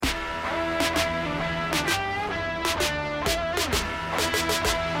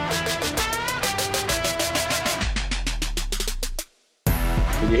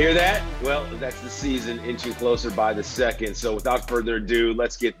hear that? Well, that's the season inching closer by the second. So without further ado,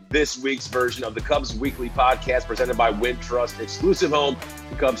 let's get this week's version of the Cubs Weekly Podcast presented by Wintrust, exclusive home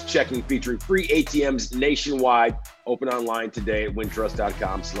to Cubs checking, featuring free ATMs nationwide. Open online today at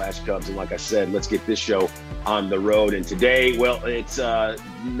wintrust.com/Cubs. And like I said, let's get this show on the road. And today, well, it's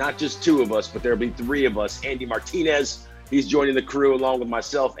not just two of us, but there'll be three of us. Andy Martinez, he's joining the crew along with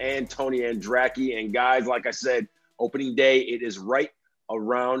myself and Tony Andracki. And guys, like I said, opening day, it is right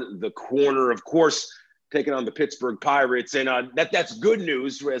around the corner, of course, taking on the Pittsburgh Pirates. And that's good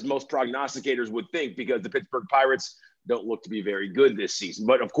news, as most prognosticators would think, because the Pittsburgh Pirates don't look to be very good this season.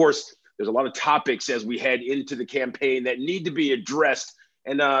 But of course, there's a lot of topics as we head into the campaign that need to be addressed.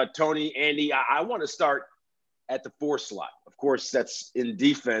 And Tony, Andy, I want to start at the 4 slot. Of course, that's in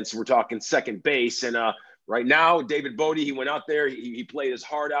defense. We're talking second base. And right now, David Bote, he went out there, he played his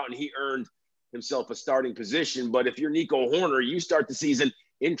heart out, and he earned himself a starting position. But if you're Nico Hoerner, you start the season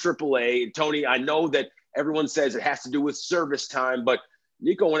in AAA. Tony, I know that everyone says it has to do with service time, but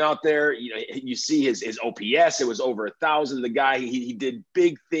Nico went out there, you see his OPS, it was over 1,000. The guy, he did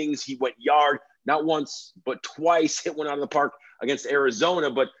big things. He went yard, not once, but twice, hit one out of the park against Arizona.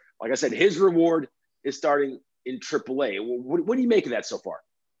 But like I said, his reward is starting in AAA. What do you make of that so far?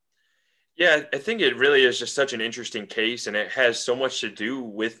 Yeah, I think it really is just such an interesting case, and it has so much to do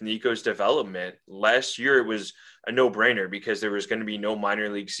with Nico's development. Last year, it was a no-brainer because there was going to be no minor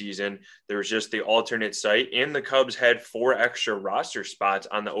league season. There was just the alternate site, and the Cubs had 4 extra roster spots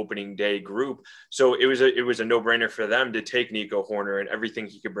on the opening day group. So it was a no-brainer for them to take Nico Hoerner and everything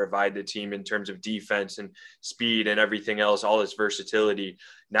he could provide the team in terms of defense and speed and everything else, all his versatility.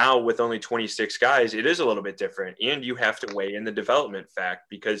 Now, with only 26 guys, it is a little bit different, and you have to weigh in the development fact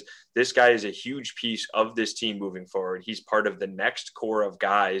because this guy is a huge piece of this team moving forward. He's part of the next core of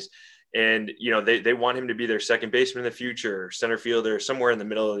guys. And, they want him to be their second baseman in the future, center fielder, somewhere in the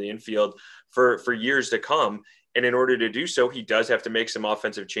middle of the infield for years to come. And in order to do so, he does have to make some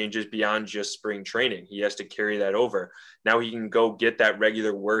offensive changes beyond just spring training. He has to carry that over. Now he can go get that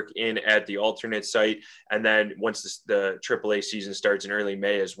regular work in at the alternate site. And then once the AAA season starts in early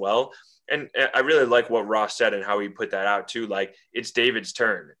May as well. And I really like what Ross said and how he put that out too. Like, it's David's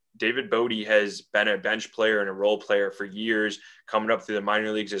turn. David Bote has been a bench player and a role player for years, coming up through the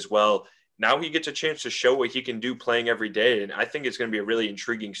minor leagues as well. Now he gets a chance to show what he can do playing every day. And I think it's going to be a really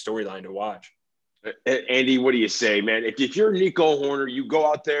intriguing storyline to watch. Andy, what do you say, man? If you're Nico Hoerner, you go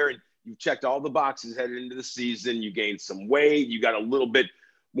out there and you've checked all the boxes headed into the season. You gained some weight. You got a little bit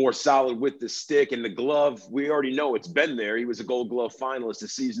more solid with the stick and the glove. We already know it's been there. He was a Gold Glove finalist a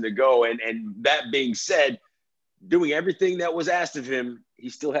season ago. And that being said, doing everything that was asked of him, he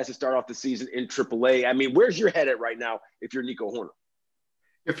still has to start off the season in AAA. I mean, where's your head at right now if you're Nico Hoerner?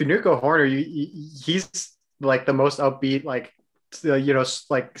 If you're Nico Hoerner, he's like the most upbeat, like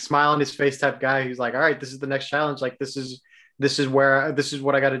smile on his face type guy. He's like, all right, this is the next challenge. Like, this is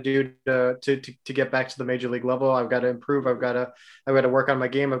what I got to do to get back to the major league level. I've got to improve. I've got to work on my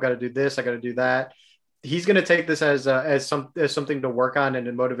game. I've got to do this. I got to do that. He's going to take this as something to work on and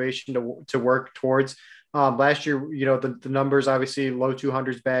a motivation to work towards. Last year, the numbers, obviously low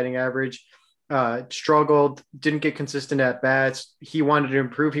 200s batting average, struggled, didn't get consistent at bats. He wanted to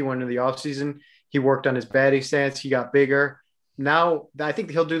improve. He went into the offseason. He worked on his batting stance. He got bigger. Now I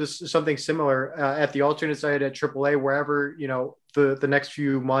think he'll do something similar at the alternate side at AAA, wherever, the next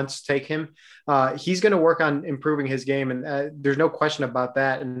few months take him. He's going to work on improving his game. And there's no question about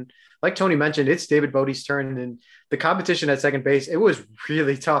that. And like Tony mentioned, it's David Bote's turn, and the competition at second base, it was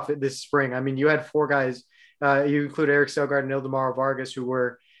really tough this spring. I mean, you had 4 guys, you include Eric Stelgard and Ildemaro Vargas, who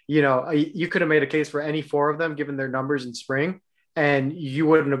were, you could have made a case for any 4 of them given their numbers in spring, and you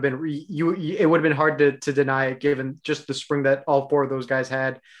wouldn't have been, it would have been hard to deny it given just the spring that all 4 of those guys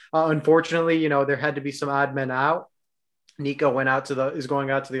had. Unfortunately, there had to be some odd men out. Nico is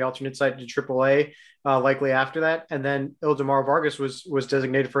going out to the alternate site to AAA, likely after that. And then Ildemaro Vargas was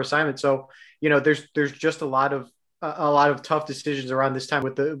designated for assignment. So, there's just a lot of tough decisions around this time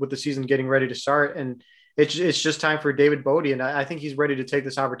with the season getting ready to start. And it's just time for David Bote. And I think he's ready to take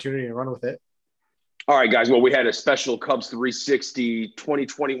this opportunity and run with it. All right, guys. Well, we had a special Cubs 360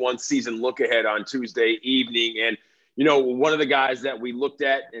 2021 season look ahead on Tuesday evening. And, one of the guys that we looked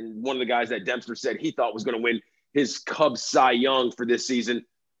at and one of the guys that Dempster said he thought was going to win his Cubs Cy Young for this season,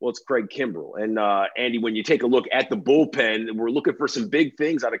 well, it's Craig Kimbrel. And Andy, when you take a look at the bullpen, we're looking for some big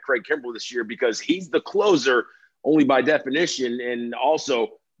things out of Craig Kimbrel this year because he's the closer only by definition. And also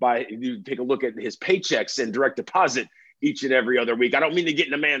you take a look at his paychecks and direct deposit each and every other week. I don't mean to get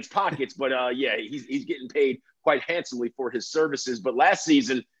in a man's pockets, but he's getting paid quite handsomely for his services. But last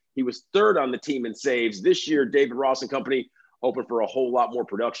season, he was 3rd on the team in saves. This year, David Ross and company hoping for a whole lot more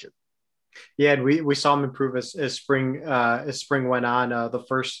production. Yeah, and we saw him improve as spring went on.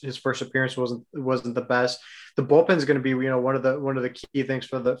 His first appearance wasn't the best. The bullpen is going to be one of the key things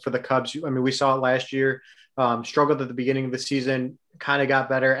for the Cubs. I mean, we saw it last year. Struggled at the beginning of the season, kind of got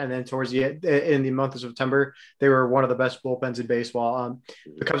better, and then towards in the month of September, they were one of the best bullpens in baseball.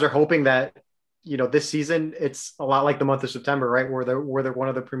 The Cubs are hoping that this season it's a lot like the month of September, right, where they're one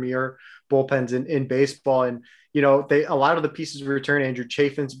of the premier bullpens in baseball, and a lot of the pieces return. Andrew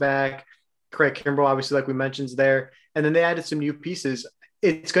Chafin's back. Craig Kimbrell, obviously, like we mentioned, is there. And then they added some new pieces.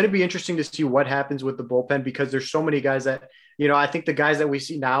 It's going to be interesting to see what happens with the bullpen because there's so many guys that, I think the guys that we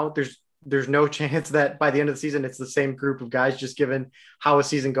see now, there's no chance that by the end of the season, it's the same group of guys, just given how a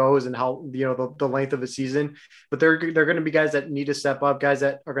season goes and how, the length of a season. But they're going to be guys that need to step up, guys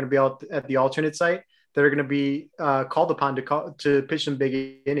that are going to be out at the alternate site that are going to be called upon to pitch some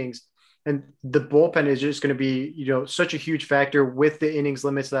big innings. And the bullpen is just going to be, such a huge factor with the innings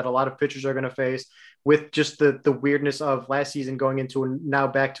limits that a lot of pitchers are going to face, with just the weirdness of last season going into now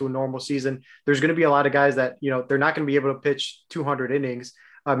back to a normal season. There's going to be a lot of guys that, they're not going to be able to pitch 200 innings,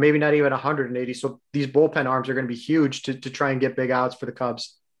 maybe not even 180. So these bullpen arms are going to be huge to try and get big outs for the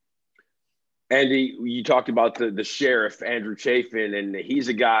Cubs. Andy, you talked about the sheriff, Andrew Chafin, and he's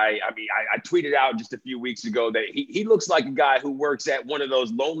a guy, I tweeted out just a few weeks ago that he looks like a guy who works at one of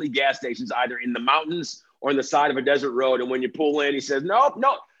those lonely gas stations, either in the mountains or on the side of a desert road. And when you pull in, he says,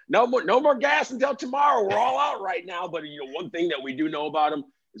 no more gas until tomorrow. We're all out right now. But, one thing that we do know about him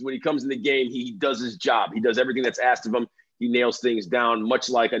is when he comes in the game, he does his job. He does everything that's asked of him. He nails things down, much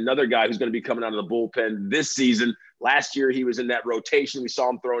like another guy who's going to be coming out of the bullpen this season. Last year, he was in that rotation. We saw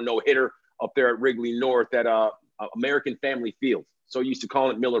him throw a no-hitter up there at Wrigley North at American Family Field. So used to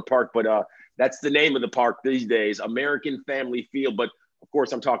calling it Miller Park, but that's the name of the park these days, American Family Field. But, of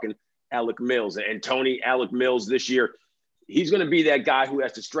course, I'm talking Alec Mills. And Tony, Alec Mills this year, he's going to be that guy who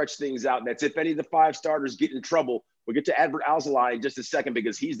has to stretch things out. And that's if any of the five starters get in trouble. We'll get to Adbert Alzolay in just a second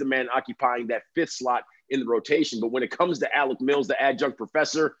because he's the man occupying that fifth slot in the rotation. But when it comes to Alec Mills, the adjunct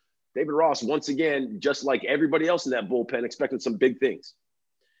professor, David Ross, once again, just like everybody else in that bullpen, expecting some big things.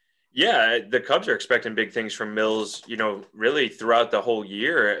 Yeah, the Cubs are expecting big things from Mills, really throughout the whole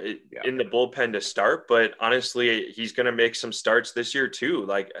year in the bullpen to start. But honestly, he's going to make some starts this year too,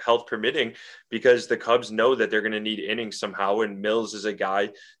 like health permitting, because the Cubs know that they're going to need innings somehow. And Mills is a guy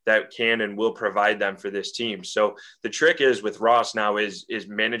that can and will provide them for this team. So the trick is with Ross now is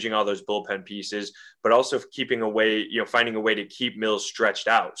managing all those bullpen pieces, but also keeping a way, finding a way to keep Mills stretched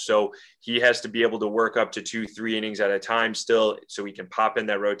out. So he has to be able to work up to 2-3 innings at a time still, so he can pop in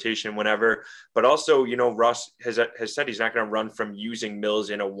that rotation whenever. But also, Ross has said he's not going to run from using Mills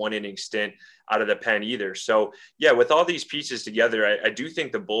in a 1-inning stint out of the pen either. So yeah, with all these pieces together, I do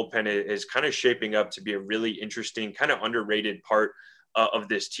think the bullpen is kind of shaping up to be a really interesting, kind of underrated part of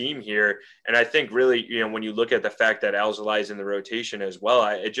this team here. And I think really, when you look at the fact that Alzolay is in the rotation as well,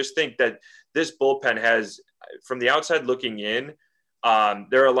 I just think that this bullpen has, from the outside looking in,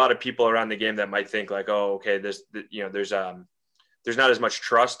 there are a lot of people around the game that might think like, oh, okay, there's not as much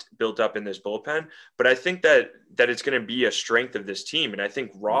trust built up in this bullpen, but I think that it's going to be a strength of this team. And I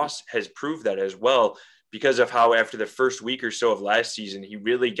think Ross has proved that as well, because of how after the first week or so of last season, he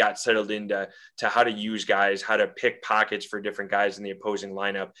really got settled into how to use guys, how to pick pockets for different guys in the opposing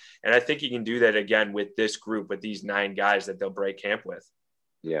lineup. And I think he can do that again with this group, with these 9 guys that they'll break camp with.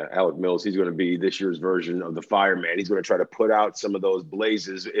 Yeah, Alec Mills, he's going to be this year's version of the fireman. He's going to try to put out some of those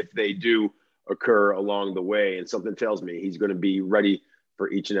blazes if they do occur along the way. And something tells me he's going to be ready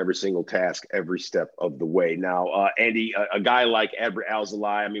for each and every single task every step of the way. Now, Andy, a guy like Adbert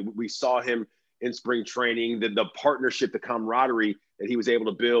Alzolay, we saw him in spring training, the partnership, the camaraderie that he was able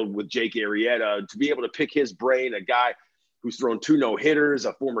to build with Jake Arrieta, to be able to pick his brain, a guy who's thrown 2 no-hitters,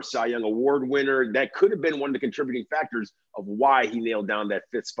 a former Cy Young Award winner. That could have been one of the contributing factors of why he nailed down that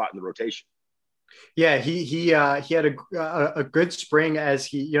 5th spot in the rotation. Yeah, he had a good spring as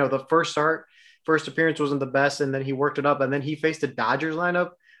he, the first appearance wasn't the best, and then he worked it up, and then he faced a Dodgers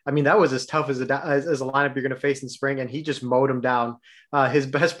lineup. That was as tough as a lineup you're going to face in spring, and he just mowed him down. His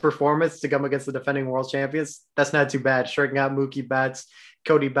best performance to come against the defending world champions, that's not too bad. Striking out Mookie Betts,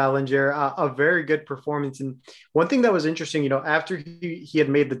 Cody Bellinger, a very good performance. And one thing that was interesting, after he had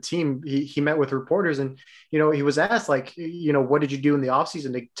made the team, he met with reporters, and, he was asked, like, what did you do in the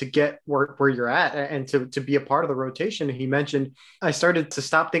offseason to get where you're at and to be a part of the rotation? And he mentioned, I started to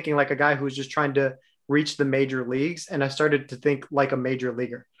stop thinking like a guy who was just trying to reach the major leagues, and I started to think like a major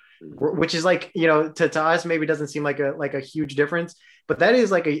leaguer, which is like, to us, maybe doesn't seem like a huge difference, but that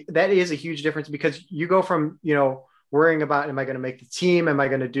is a huge difference, because you go from, worrying about, am I going to make the team? Am I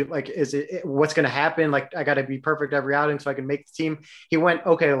going to do like, what's going to happen? Like, I got to be perfect every outing so I can make the team. He went,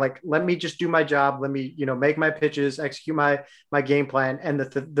 okay, like, let me just do my job. Let me, make my pitches, execute my game plan, and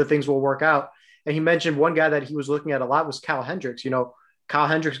the things will work out. And he mentioned one guy that he was looking at a lot was Kyle Hendricks. Kyle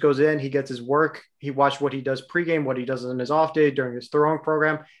Hendricks goes in, he gets his work. He watched what he does pregame, what he does in his off day during his throwing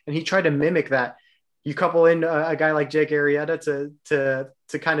program. And he tried to mimic that. You couple in a guy like Jake Arrieta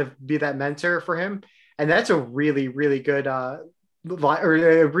to kind of be that mentor for him. And that's a really, really good or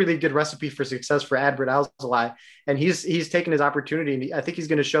a really good recipe for success for Adbert Alzolay. And he's taken his opportunity, and I think he's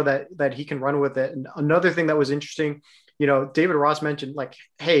going to show that he can run with it. And another thing that was interesting, David Ross mentioned, like,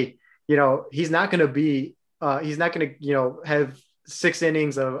 hey, he's not going to have 6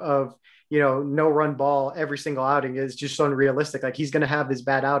 innings of no run ball every single outing. Is just so unrealistic. Like, he's going to have his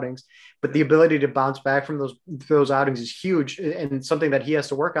bad outings, but the ability to bounce back from those outings is huge and something that he has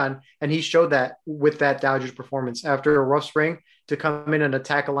to work on. And he showed that with that Dodgers performance after a rough spring to come in and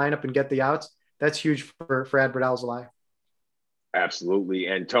attack a lineup and get the outs. That's huge for Adbert Alzolay. Absolutely.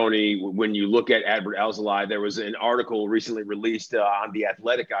 And Tony, when you look at Adbert Alzolay, there was an article recently released on The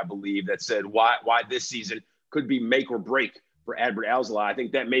Athletic, I believe, that said why this season could be make or break for Adbert Alzolay. I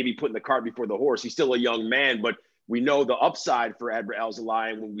think that may be putting the cart before the horse. He's still a young man, but we know the upside for Adbert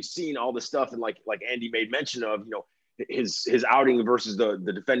Alzolay. And when we've seen all the stuff, and like Andy made mention of, his outing versus the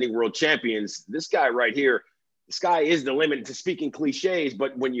defending world champions, this guy right here, the sky is the limit to speaking cliches.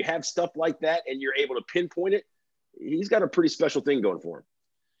 But when you have stuff like that and you're able to pinpoint it, he's got a pretty special thing going for him.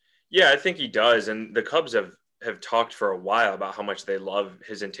 Yeah, I think he does. And the Cubs have talked for a while about how much they love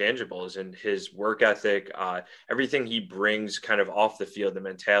his intangibles and his work ethic, everything he brings kind of off the field, the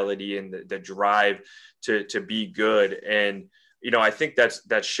mentality and the drive to be good. And, I think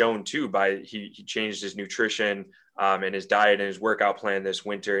that's shown too by he changed his nutrition and his diet and his workout plan this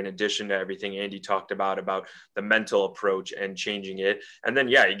winter, in addition to everything Andy talked about the mental approach and changing it. And then,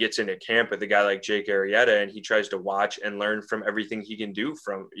 he gets into camp with a guy like Jake Arrieta, and he tries to watch and learn from everything he can do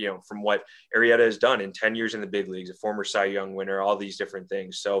from what Arrieta has done in 10 years in the big leagues, a former Cy Young winner, all these different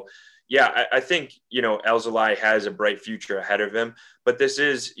things. So, I think, Alzolay has a bright future ahead of him, but this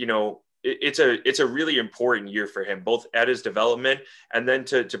is, it's a really important year for him, both at his development and then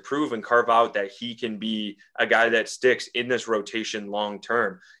to prove and carve out that he can be a guy that sticks in this rotation long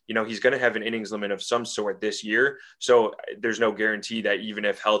term. He's going to have an innings limit of some sort this year, so there's no guarantee that even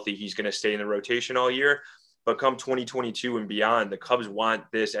if healthy, he's going to stay in the rotation all year. But come 2022 and beyond, the Cubs want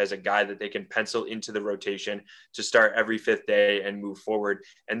this as a guy that they can pencil into the rotation to start every 5th day and move forward.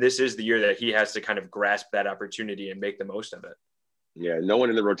 And this is the year that he has to kind of grasp that opportunity and make the most of it. Yeah, no one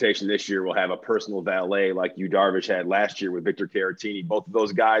in the rotation this year will have a personal valet like Yu Darvish had last year with Victor Caratini. Both of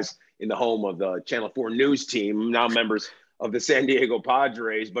those guys in the home of the Channel 4 News team, now members of the San Diego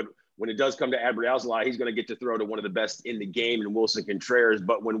Padres. But when it does come to Adbert Alzolay, he's going to get to throw to one of the best in the game in Wilson Contreras.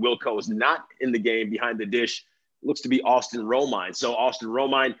 But when Wilco's not in the game behind the dish, it looks to be Austin Romine. So Austin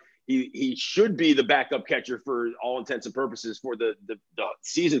Romine, he should be the backup catcher for all intents and purposes for the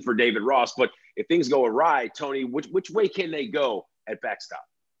season for David Ross. But if things go awry, Tony, which way can they go at backstop?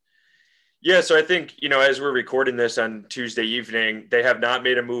 Yeah, so I think, as we're recording this on Tuesday evening, they have not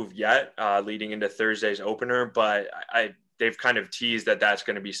made a move yet leading into Thursday's opener, but they've kind of teased that that's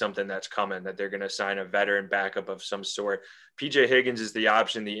going to be something that's coming, that they're going to sign a veteran backup of some sort. PJ Higgins is the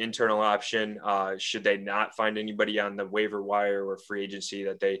option, the internal option, should they not find anybody on the waiver wire or free agency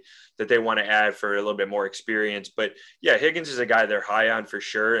that they want to add for a little bit more experience. But yeah, Higgins is a guy they're high on for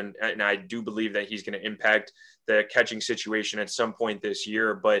sure. And I do believe that he's going to impact the catching situation at some point this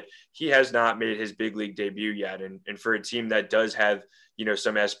year, but he has not made his big league debut yet. And for a team that does have,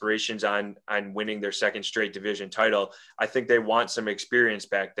 some aspirations on winning their second straight division title, I think they want some experience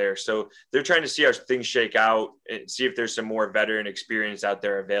back there. So they're trying to see how things shake out and see if there's some more veteran experience out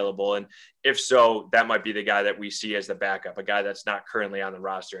there available. And if so, that might be the guy that we see as the backup, a guy that's not currently on the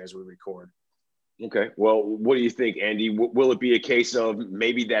roster as we record. Okay. Well, what do you think, Andy? Will it be a case of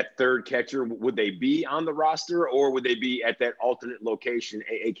maybe that third catcher, would they be on the roster, or would they be at that alternate location,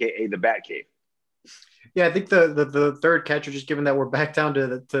 AKA the Batcave? Yeah, I think the third catcher, just given that we're back down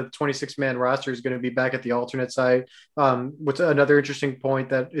to the 26-man roster, is going to be back at the alternate side. What's another interesting point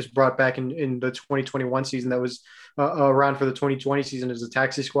that is brought back in the 2021 season that was around for the 2020 season is the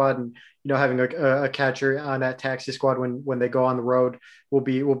taxi squad, and having a catcher on that taxi squad when they go on the road will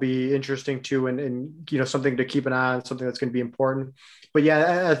be interesting too, and something to keep an eye on, something that's going to be important. But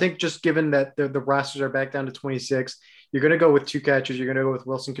yeah, I think just given that the rosters are back down to 26. You're going to go with 2 catchers. You're going to go with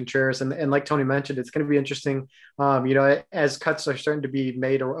Wilson Contreras. And like Tony mentioned, it's going to be interesting, as cuts are starting to be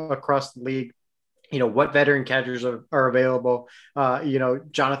made across the league. what veteran catchers are available.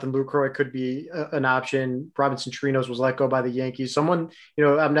 Jonathan Lucroy could be an option. Robinson Chirinos was let go by the Yankees. Someone,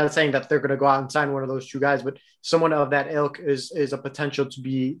 I'm not saying that they're going to go out and sign one of those two guys, but someone of that ilk is a potential to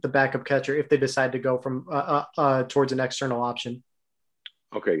be the backup catcher if they decide to go from towards an external option.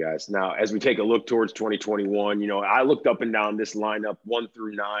 Okay, guys. Now, as we take a look towards 2021, I looked up and down this lineup 1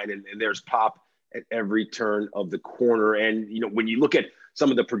 through 9, and there's pop at every turn of the corner. And, when you look at some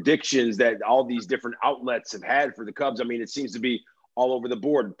of the predictions that all these different outlets have had for the Cubs, I mean, it seems to be all over the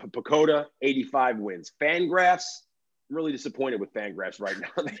board. Pacoda, 85 wins. Fangraphs, I'm really disappointed with Fangraphs right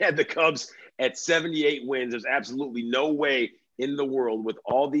now. They had the Cubs at 78 wins. There's absolutely no way in the world with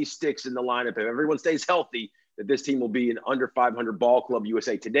all these sticks in the lineup, if everyone stays healthy, that this team will be an under 500 ball club.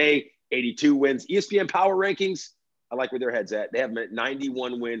 USA Today, 82 wins. ESPN Power Rankings, I like where their head's at. They have them at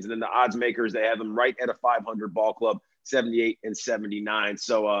 91 wins. And then the odds makers, they have them right at a 500 ball club, 78 and 79.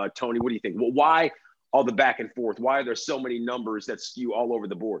 So, Tony, what do you think? Well, why all the back and forth? Why are there so many numbers that skew all over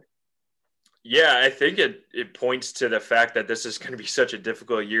the board? Yeah, I think it points to the fact that this is going to be such a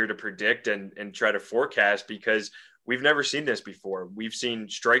difficult year to predict and try to forecast, because we've never seen this before. We've seen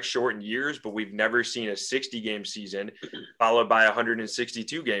strike shortened years, but we've never seen a 60-game season followed by a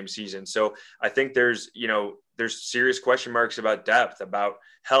 162-game season. So I think there's serious question marks about depth, about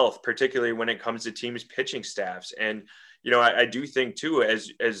health, particularly when it comes to teams' pitching staffs. And, I do think too,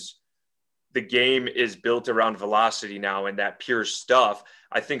 as the game is built around velocity now and that pure stuff,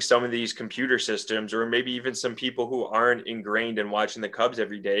 I think some of these computer systems, or maybe even some people who aren't ingrained in watching the Cubs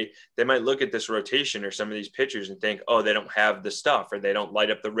every day, they might look at this rotation or some of these pitchers and think, oh, they don't have the stuff, or they don't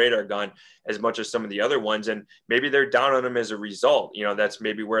light up the radar gun as much as some of the other ones. And maybe they're down on them as a result. That's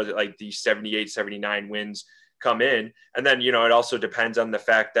maybe where like these 78, 79 wins come in. And then, it also depends on the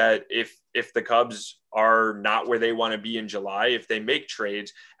fact that if the Cubs are not where they want to be in July, if they make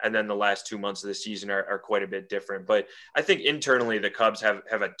trades, and then the last 2 months of the season are quite a bit different. But I think internally the Cubs have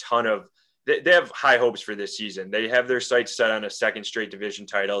a ton of, they have high hopes for this season. They have their sights set on a second straight division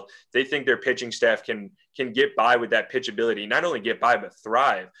title. They think their pitching staff can get by with that pitchability, not only get by, but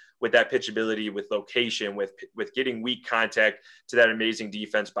thrive with that pitchability, with location, with getting weak contact to that amazing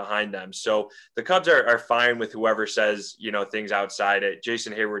defense behind them. So the Cubs are fine with whoever says, things outside it.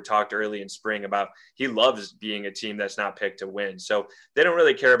 Jason Hayward talked early in spring about he loves being a team that's not picked to win. So they don't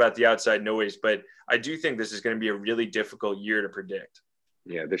really care about the outside noise, but I do think this is going to be a really difficult year to predict.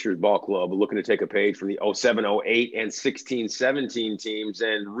 Yeah, this year's ball club looking to take a page from the 07, 08, and 16, 17 teams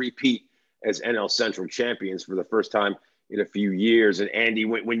and repeat as NL Central champions for the first time in a few years. And Andy,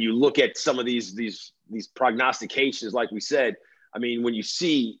 when you look at some of these prognostications, like we said, I mean, when you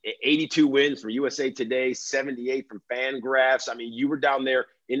see 82 wins from USA Today, 78 from Fangraphs, I mean, you were down there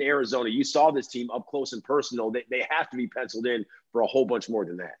in Arizona. You saw this team up close and personal. They have to be penciled in for a whole bunch more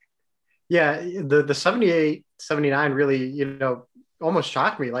than that. Yeah, the 78, 79 really, almost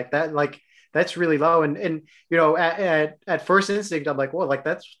shocked me like that. Like that's really low. And at first instinct, I'm like, well, like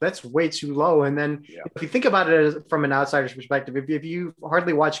that's way too low. And then if you think about it from an outsider's perspective, if you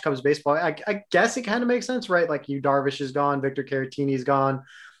hardly watch Cubs baseball, I guess it kind of makes sense, right? Like Yu Darvish is gone, Victor Caratini's gone,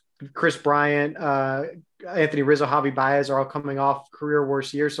 Chris Bryant, Anthony Rizzo, Javi Baez are all coming off career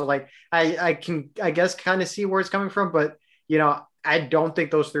worst years. So like, I can, I guess, kind of see where it's coming from, but I don't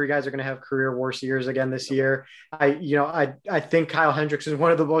think those three guys are going to have career worst years again this year. I think Kyle Hendricks is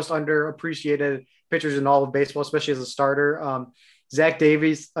one of the most underappreciated pitchers in all of baseball, especially as a starter. Zach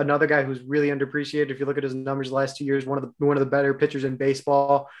Davies, another guy who's really underappreciated. If you look at his numbers the last 2 years, one of the better pitchers in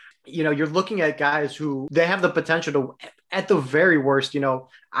baseball. You're looking at guys who they have the potential to, at the very worst,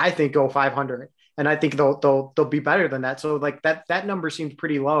 I think go 500. And I think they'll be better than that. So like that number seems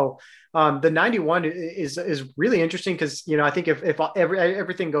pretty low. The 91 is really interesting because, I think if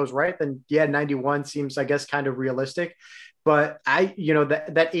everything goes right, then 91 seems, I guess, kind of realistic. But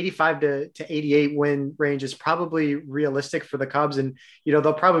that 85 to 88 win range is probably realistic for the Cubs. And,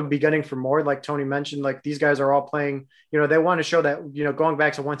 they'll probably be gunning for more. Like Tony mentioned, like these guys are all playing, they want to show that, going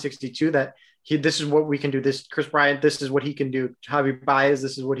back to 162, that this is what we can do. This Chris Bryant, this is what he can do. Javi Baez,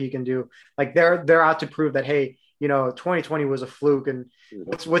 this is what he can do. Like they're out to prove that, hey, 2020 was a fluke. And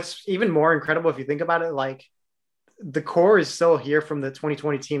what's even more incredible, if you think about it, like the core is still here from the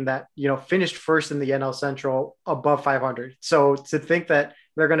 2020 team that, finished first in the NL Central above 500. So to think that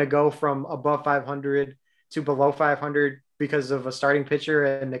they're going to go from above 500 to below 500 because of a starting pitcher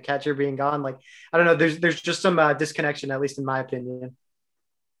and the catcher being gone, like, I don't know, there's just some disconnection, at least in my opinion.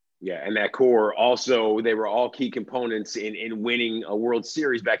 Yeah, and that core also, they were all key components in winning a World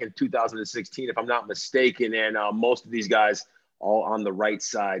Series back in 2016, if I'm not mistaken. And most of these guys all on the right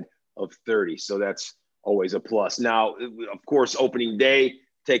side of 30. So that's always a plus. Now, of course, opening day,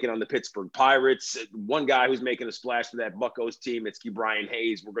 taking on the Pittsburgh Pirates. One guy who's making a splash for that Buccos team, it's Ke'Bryan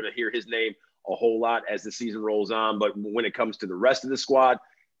Hayes. We're going to hear his name a whole lot as the season rolls on. But when it comes to the rest of the squad,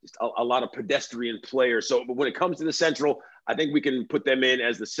 just a lot of pedestrian players. So when it comes to the Central, I think we can put them in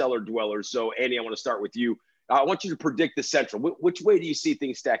as the cellar dwellers. So, Andy, I want to start with you. I want you to predict the Central. Which way do you see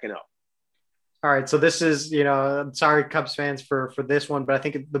things stacking up? All right, so this is, I'm sorry, Cubs fans for this one, but I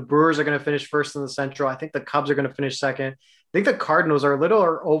think the Brewers are going to finish first in the Central. I think the Cubs are going to finish second. I think the Cardinals are a little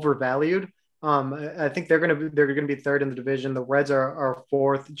overvalued. I think they're going to be third in the division. The Reds are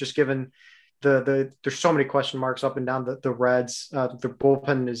fourth, just given there's so many question marks up and down the Reds. The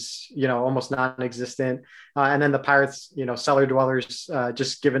bullpen is almost non-existent, and then the Pirates, cellar dwellers,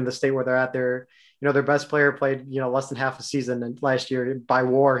 just given the state where they're at. Their best player played less than half a season, and last year by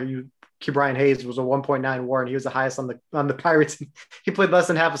WAR, Ke'Bryan Hayes was a 1.9 WAR, and he was the highest on the Pirates. He played less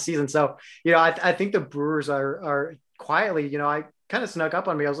than half a season, so I think the Brewers are quietly. I kind of snuck up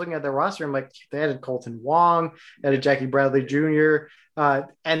on me. I was looking at their roster. I'm like, they added Colton Wong, they added Jackie Bradley Jr. And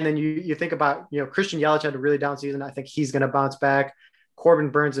then you think about, Christian Yelich had a really down season. I think he's going to bounce back.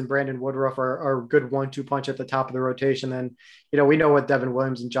 Corbin Burns and Brandon Woodruff are a good 1-2 punch at the top of the rotation. And, we know what Devin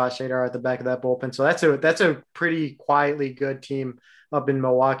Williams and Josh Hader are at the back of that bullpen. So that's a pretty quietly good team up in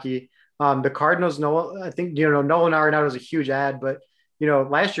Milwaukee. The Cardinals, I think, Nolan Arenado is a huge add, but,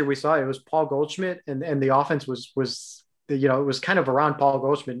 last year we saw it was Paul Goldschmidt and the offense was it was kind of around Paul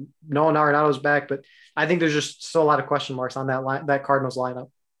Goldschmidt. Nolan Arenado's back, but I think there's just still a lot of question marks on that Cardinals lineup.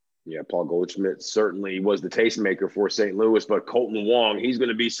 Yeah, Paul Goldschmidt certainly was the tastemaker for St. Louis, but Colton Wong, he's going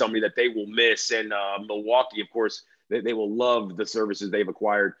to be somebody that they will miss. And Milwaukee, of course, they will love the services they've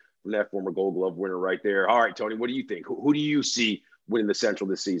acquired from that former Gold Glove winner right there. All right, Tony, what do you think? Who do you see winning the Central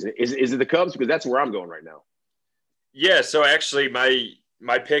this season? Is it the Cubs? Because that's where I'm going right now. Yeah, so actually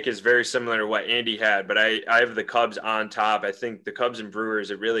my pick is very similar to what Andy had, but I have the Cubs on top. I think the Cubs and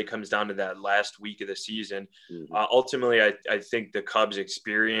Brewers, it really comes down to that last week of the season. Mm-hmm. Ultimately, I think the Cubs'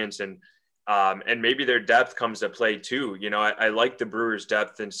 experience and maybe their depth comes to play too. I like the Brewers'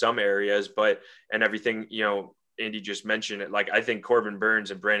 depth in some areas, and everything, Andy just mentioned it. Like, I think Corbin Burns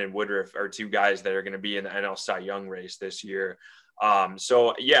and Brandon Woodruff are two guys that are going to be in the NL Cy Young race this year.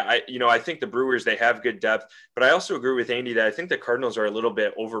 So yeah, I think the Brewers, they have good depth, but I also agree with Andy that I think the Cardinals are a little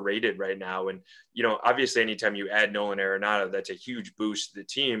bit overrated right now. And, obviously anytime you add Nolan Arenado, that's a huge boost to the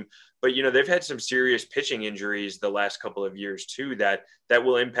team, but, they've had some serious pitching injuries the last couple of years too, that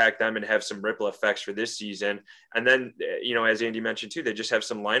will impact them and have some ripple effects for this season. And then, as Andy mentioned too, they just have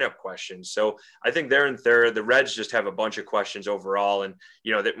some lineup questions. So I think they're in third. The Reds just have a bunch of questions overall. And,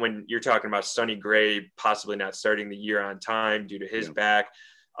 that when you're talking about Sonny Gray possibly not starting the year on time due to his back,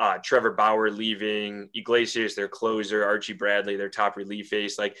 Trevor Bauer leaving, Iglesias, their closer, Archie Bradley, their top relief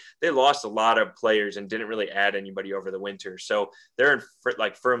ace. Like, they lost a lot of players and didn't really add anybody over the winter. So they're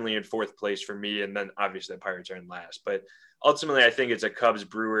firmly in fourth place for me. And then obviously the Pirates are in last, but ultimately I think it's a Cubs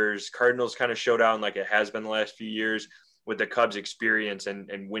Brewers Cardinals kind of showdown like it has been the last few years, with the Cubs experience and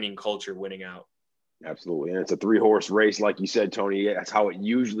winning culture winning out. Absolutely. And it's a 3-horse race. Like you said, Tony, that's how it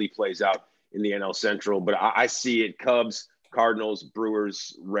usually plays out in the NL Central, but I see it Cubs, Cardinals,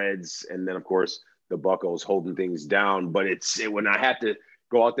 Brewers, Reds, and then, of course, the Buccos holding things down. But when I had to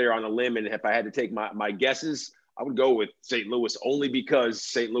go out there on a limb, and if I had to take my guesses, I would go with St. Louis, only because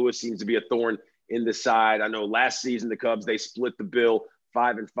St. Louis seems to be a thorn in the side. I know last season the Cubs, they split the bill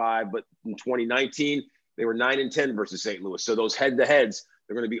 5-5, but in 2019, they were 9-10 versus St. Louis. So those head-to-heads,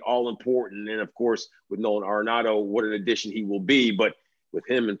 they're going to be all important. And, of course, with Nolan Arenado, what an addition he will be. But with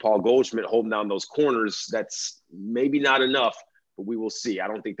him and Paul Goldschmidt holding down those corners, that's maybe not enough, but we will see. I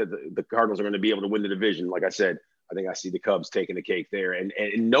don't think that the Cardinals are going to be able to win the division. Like I said, I think I see the Cubs taking the cake there. And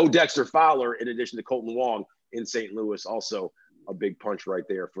no Dexter Fowler, in addition to Colton Wong in St. Louis, also a big punch right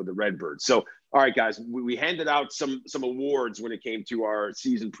there for the Redbirds. So, all right, guys, we handed out some awards when it came to our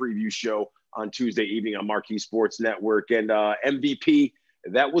season preview show on Tuesday evening on Marquee Sports Network. And MVP,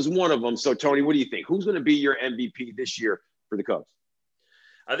 that was one of them. So, Tony, what do you think? Who's going to be your MVP this year for the Cubs?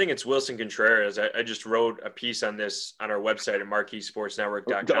 I think it's Wilson Contreras. I just wrote a piece on this on our website at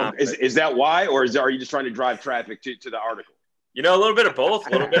marqueesportsnetwork.com. Is that why, or are you just trying to drive traffic to the article? A little bit of both,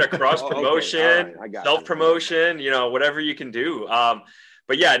 a little bit of cross promotion, self-promotion, whatever you can do.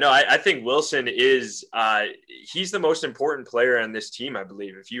 But yeah, no, I think Wilson is he's the most important player on this team, I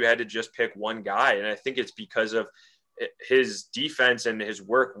believe, if you had to just pick one guy. And I think it's because of his defense and his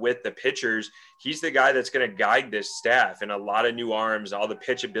work with the pitchers. He's the guy that's going to guide this staff, and a lot of new arms, all the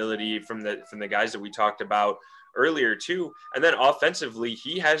pitch ability from the guys that we talked about earlier too. And then offensively,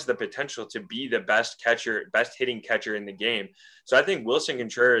 he has the potential to be the best hitting catcher in the game. So I think Wilson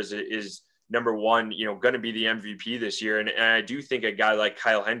Contreras is number one, going to be the MVP this year. And I do think a guy like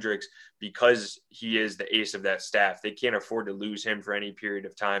Kyle Hendricks, because he is the ace of that staff, they can't afford to lose him for any period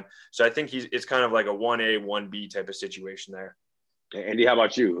of time. So I think it's kind of like a 1A, 1B type of situation there. Andy, how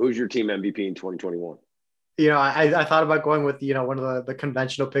about you? Who's your team MVP in 2021? I thought about going with, one of the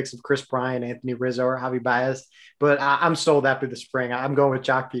conventional picks of Chris Bryant, Anthony Rizzo, or Javi Baez, but I'm sold after the spring. I'm going with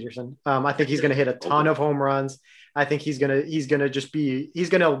Jock Peterson. I think he's going to hit a ton of home runs. I think he's going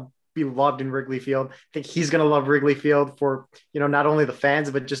to be loved in Wrigley Field. I think he's going to love Wrigley Field for, not only the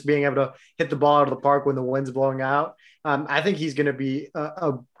fans, but just being able to hit the ball out of the park when the wind's blowing out. I think he's going to be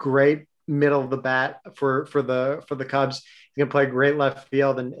a great middle of the bat for the Cubs. He's going to play great left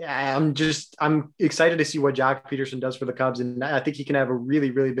field. And I'm excited to see what Jock Peterson does for the Cubs. And I think he can have a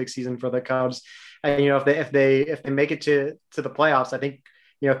really, really big season for the Cubs. And, if they make it to the playoffs, I think,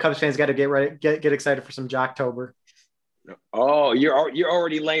 Cubs fans got to get excited for some Jocktober. Oh, you're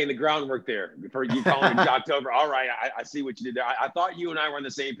already laying the groundwork there. For you calling it Jocktober. All right, I see what you did there. I thought you and I were on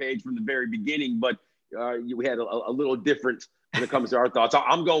the same page from the very beginning, but we had a little different when it comes to our thoughts.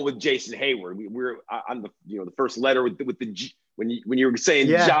 I'm going with Jason Hayward. We're on the first letter with the G. When you were saying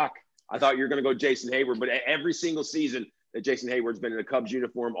Jock, I thought you were going to go Jason Hayward. But every single season that Jason Hayward's been in a Cubs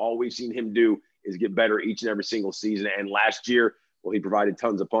uniform, all we've seen him do is get better each and every single season. And last year, well, he provided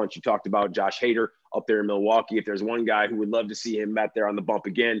tons of punch. You talked about Josh Hader up there in Milwaukee. If there's one guy who would love to see him back there on the bump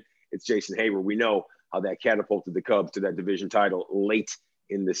again, it's Jason Hayward. We know how that catapulted the Cubs to that division title late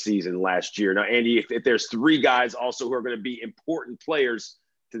in the season last year. Now, Andy, if there's three guys also who are going to be important players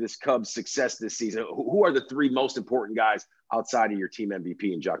to this Cubs success this season, who are the three most important guys outside of your team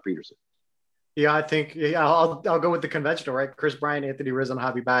MVP and Jock Peterson? Yeah, I think I'll go with the conventional, right? Chris Bryant, Anthony Rizzo, and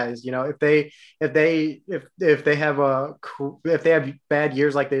Javi Baez. If they have bad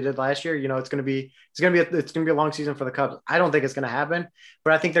years like they did last year, it's going to be a long season for the Cubs. I don't think it's going to happen,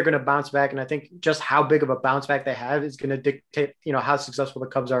 but I think they're going to bounce back, and I think just how big of a bounce back they have is going to dictate, how successful the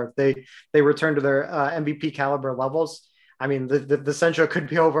Cubs are. If they return to their MVP caliber levels. I mean, the Central could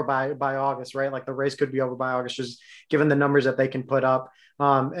be over by August, right? Like the race could be over by August, just given the numbers that they can put up.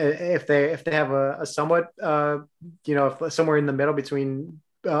 If they have a somewhat, if somewhere in the middle between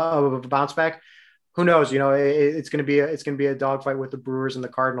a bounce back, who knows? It's going to be a dogfight with the Brewers and the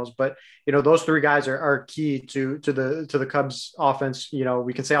Cardinals. But those three guys are key to the Cubs offense.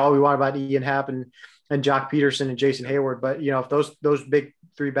 We can say all we want about Ian Happ and Jock Peterson and Jason Hayward, but if those big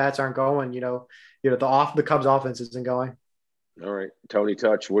three bats aren't going, the Cubs offense isn't going. All right, Tony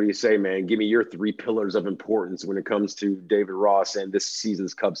Touch, what do you say, man? Give me your three pillars of importance when it comes to David Ross and this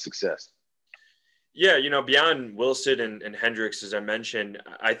season's Cubs success. Yeah, beyond Wilson and Hendricks, as I mentioned,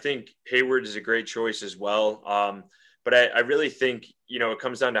 I think Hayward is a great choice as well. But I really think, it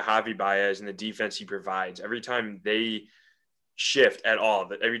comes down to Javi Baez and the defense he provides. Every time they shift at all,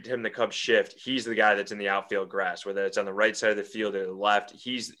 that every time the Cubs shift, he's the guy that's in the outfield grass, whether it's on the right side of the field or the left.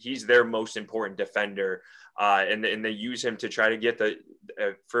 He's their most important defender. And they use him to try to get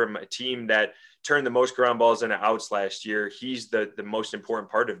from a team that turned the most ground balls into outs last year. He's the most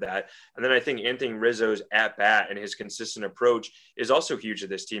important part of that. And then I think Anthony Rizzo's at bat and his consistent approach is also huge to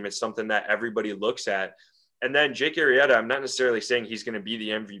this team. It's something that everybody looks at. And then Jake Arrieta, I'm not necessarily saying he's going to be the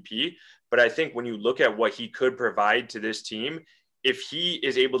MVP, but I think when you look at what he could provide to this team, if he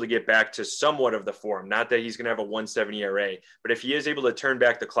is able to get back to somewhat of the form, not that he's going to have a 1.70 ERA, but if he is able to turn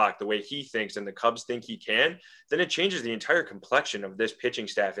back the clock the way he thinks and the Cubs think he can, then it changes the entire complexion of this pitching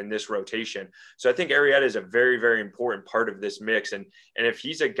staff in this rotation. So I think Arrieta is a very, very important part of this mix. And if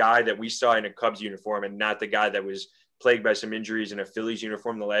he's a guy that we saw in a Cubs uniform and not the guy that was plagued by some injuries in a Phillies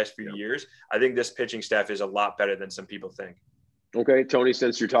uniform the last few years, I think this pitching staff is a lot better than some people think. Okay, Tony,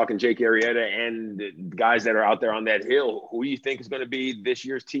 since you're talking Jake Arrieta and the guys that are out there on that hill, who do you think is going to be this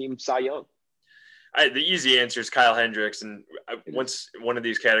year's team Cy Young? The easy answer is Kyle Hendricks. And once one of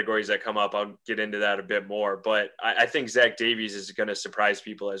these categories that come up, I'll get into that a bit more. But I think Zach Davies is going to surprise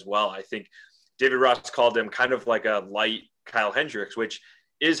people as well. I think David Ross called him kind of like a light Kyle Hendricks, which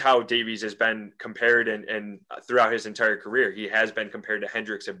is how Davies has been compared and throughout his entire career. He has been compared to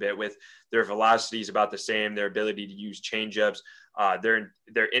Hendricks a bit, with their velocities about the same, their ability to use changeups,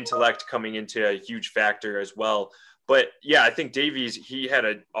 their intellect coming into a huge factor as well. But yeah, I think Davies, he had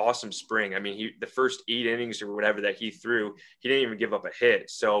an awesome spring. I mean, the first 8 innings or whatever that he threw, he didn't even give up a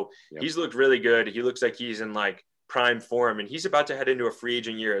hit. So He's looked really good. He looks like he's in prime form, and he's about to head into a free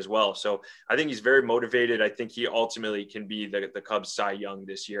agent year as well. So I think he's very motivated. I think he ultimately can be the Cubs Cy Young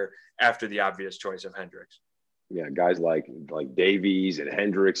this year after the obvious choice of Hendricks. Yeah, guys like Davies and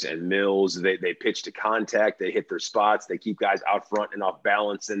Hendricks and Mills, they pitch to contact, they hit their spots, they keep guys out front and off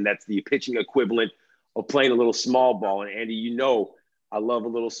balance, and that's the pitching equivalent of playing a little small ball. And Andy, I love a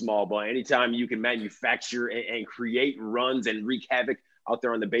little small ball. Anytime you can manufacture and create runs and wreak havoc out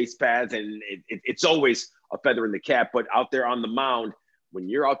there on the base paths, and it's always a feather in the cap. But out there on the mound, when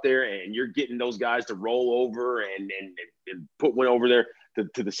you're out there and you're getting those guys to roll over and put one over there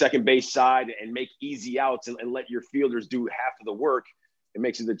to the second base side and make easy outs and let your fielders do half of the work, it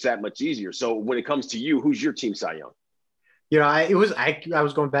makes it that much easier. So when it comes to you, who's your team Cy Young? You know, I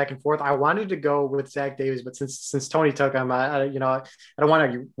was going back and forth. I wanted to go with Zach Davies, but since Tony took him, I don't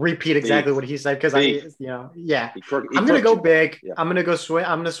want to repeat exactly what he said because I'm going to go big. Yeah. I'm going to swing.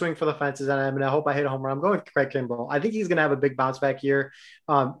 I'm going to swing for the fences, and I'm going to hope I hit a home run. I'm going with Craig Kimbrel. I think he's going to have a big bounce back year.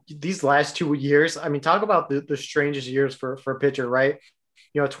 These last 2 years, I mean, talk about the strangest years for a pitcher, right?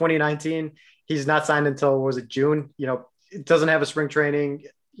 2019, he's not signed until, was it June? It doesn't have a spring training.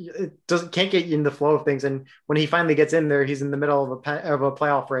 It can't get you in the flow of things. And when he finally gets in there, he's in the middle of a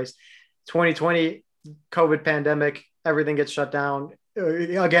playoff race. 2020 COVID pandemic, everything gets shut down.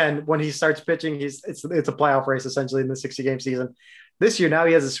 Again, when he starts pitching, it's a playoff race essentially in the 60-game season. This year, now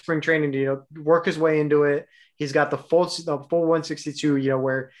he has a spring training to, work his way into it. He's got the full 162,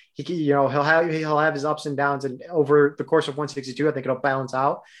 where he'll have his ups and downs, and over the course of 162, I think it'll balance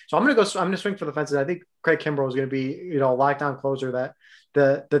out. So I'm going to swing for the fences. I think Craig Kimbrel is going to be, a lockdown closer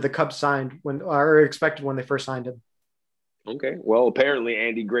that the Cubs signed or expected when they first signed him. Okay. Well, apparently,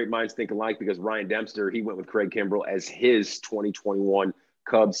 Andy, great minds think alike, because Ryan Dempster, he went with Craig Kimbrel as his 2021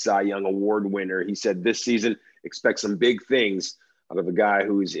 Cubs Cy Young Award winner. He said this season, expect some big things out of a guy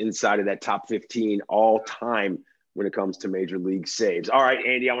who's inside of that top 15 all time when it comes to major league saves. All right,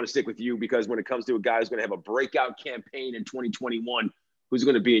 Andy, I want to stick with you, because when it comes to a guy who's going to have a breakout campaign in 2021, who's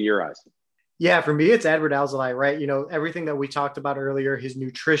going to be in your eyes? Yeah, for me, it's Adbert Alzolay, right? Everything that we talked about earlier, his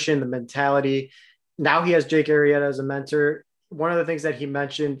nutrition, the mentality. Now he has Jake Arrieta as a mentor. One of the things that he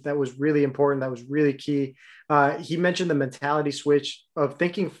mentioned that was really important, that was really key, he mentioned the mentality switch of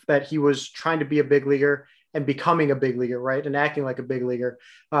thinking that he was trying to be a big leaguer and becoming a big leaguer, right? And acting like a big leaguer.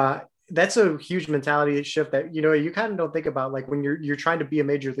 That's a huge mentality shift that, you kind of don't think about. Like when you're trying to be a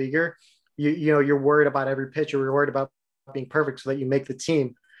major leaguer, you're worried about every pitch, you're worried about being perfect so that you make the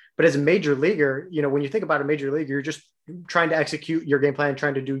team. But as a major leaguer, when you think about a major league, you're just trying to execute your game plan,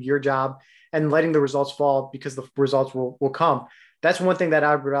 trying to do your job and letting the results fall, because the results will come. That's one thing that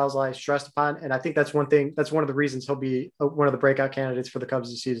Adbert Alzolay stressed upon. And I think that's one of the reasons he'll be one of the breakout candidates for the Cubs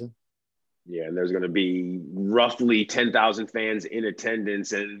this season. Yeah, and there's going to be roughly 10,000 fans in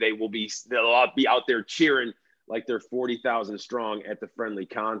attendance, and they'll all be out there cheering like they're 40,000 strong at the friendly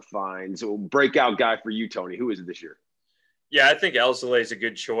confines. So breakout guy for you, Tony. Who is it this year? Yeah, I think Alzolay is a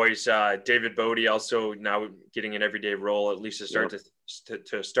good choice. David Bodie also now getting an everyday role, at least to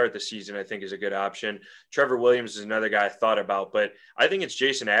start the season, I think is a good option. Trevor Williams is another guy I thought about, but I think it's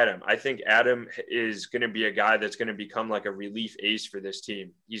Jason Adam. I think Adam is going to be a guy that's going to become like a relief ace for this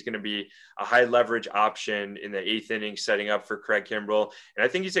team. He's going to be a high leverage option in the 8th inning, setting up for Craig Kimbrel. And I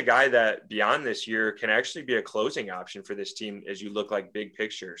think he's a guy that beyond this year can actually be a closing option for this team as you look like big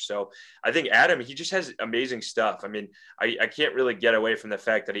picture. So I think Adam, he just has amazing stuff. I mean, I can't really get away from the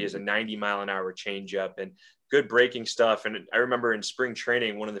fact that he has a 90-mile-an-hour changeup and good breaking stuff. And I remember in spring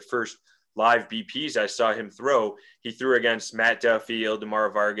training, one of the first live BPs I saw him throw, he threw against Matt Duffy,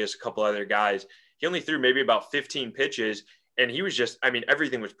 Ildemar Vargas, a couple other guys. He only threw maybe about 15 pitches, and he was just,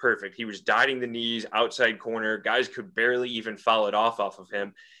 everything was perfect. He was dotting the knees, outside corner. Guys could barely even foul it off of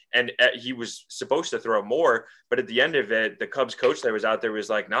him. And he was supposed to throw more, but at the end of it, the Cubs coach that was out there was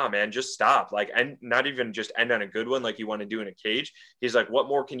like, nah, man, just stop. Like, and not even just end on a good one like you want to do in a cage. He's like, what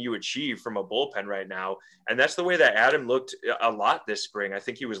more can you achieve from a bullpen right now? And that's the way that Adam looked a lot this spring. I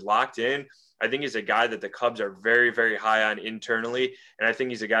think he was locked in. I think he's a guy that the Cubs are very, very high on internally. And I think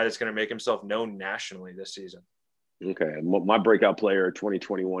he's a guy that's going to make himself known nationally this season. Okay. My breakout player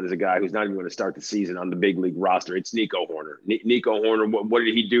 2021 is a guy who's not even going to start the season on the big league roster. It's Nico Hoerner. Nico Hoerner, what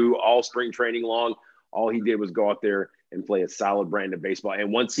did he do all spring training long? All he did was go out there and play a solid brand of baseball.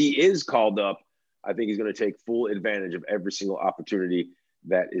 And once he is called up, I think he's going to take full advantage of every single opportunity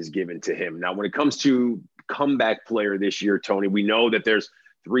that is given to him. Now, when it comes to comeback player this year, Tony, we know that there's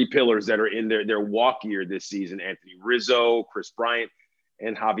 3 pillars that are in their walk year this season: Anthony Rizzo, Kris Bryant,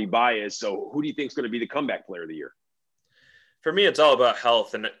 and Javi Baez. So who do you think is going to be the comeback player of the year? For me, it's all about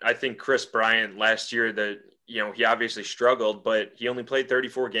health. And I think Kris Bryant last year, he obviously struggled, but he only played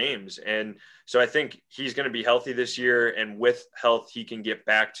 34 games. And so I think he's going to be healthy this year. And with health, he can get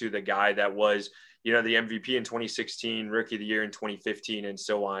back to the guy that was, the MVP in 2016, Rookie of the Year in 2015, and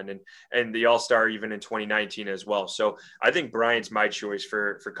so on. And the All-Star even in 2019 as well. So I think Bryant's my choice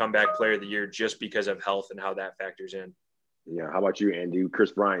for comeback player of the year, just because of health and how that factors in. Yeah. How about you, Andy?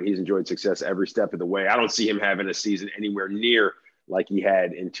 Kris Bryant, he's enjoyed success every step of the way. I don't see him having a season anywhere near like he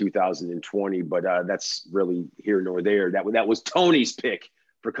had in 2020. But that's really here nor there. That was Tony's pick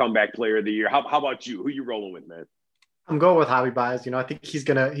for comeback player of the year. How about you? Who you rolling with, man? I'm going with Javi Baez. I think he's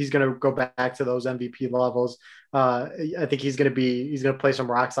gonna go back to those MVP levels. I think he's gonna play some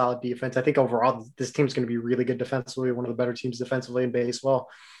rock solid defense. I think overall this team's gonna be really good defensively, one of the better teams defensively in baseball.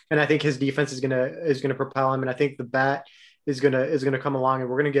 And I think his defense is gonna propel him. And I think the bat is gonna come along, and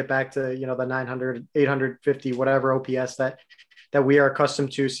we're gonna get back to the 900, 850, whatever OPS that we are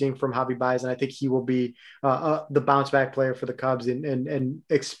accustomed to seeing from Javi Baez. And I think he will be the bounce back player for the Cubs and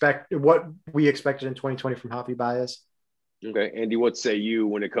expect what we expected in 2020 from Javi Baez. Okay, Andy, what say you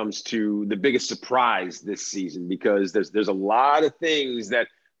when it comes to the biggest surprise this season? Because there's a lot of things that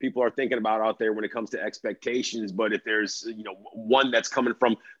people are thinking about out there when it comes to expectations. But if there's one that's coming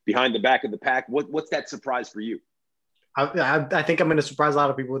from behind the back of the pack, what's that surprise for you? I think I'm going to surprise a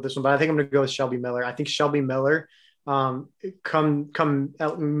lot of people with this one, but I think I'm going to go with Shelby Miller. I think Shelby Miller come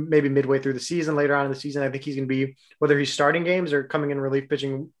out maybe midway through the season, later on in the season, I think he's going to be, whether he's starting games or coming in relief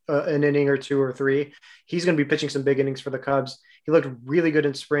pitching an inning or two or three, he's going to be pitching some big innings for the Cubs. He looked really good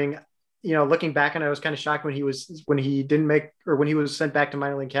in spring. Looking back on it, I was kind of shocked when he was sent back to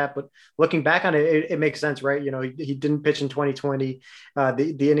minor league camp, but looking back on it, it makes sense, right? He didn't pitch in 2020.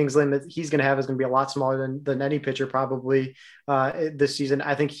 The innings limit he's going to have is going to be a lot smaller than any pitcher probably this season.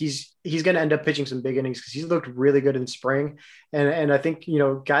 I think he's going to end up pitching some big innings because he's looked really good in spring. And I think,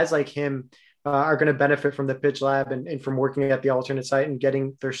 guys like him are going to benefit from the pitch lab and from working at the alternate site and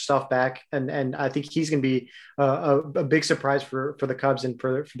getting their stuff back. And I think he's going to be a big surprise for the Cubs and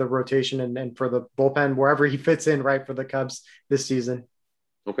for the rotation and for the bullpen, wherever he fits in, right, for the Cubs this season.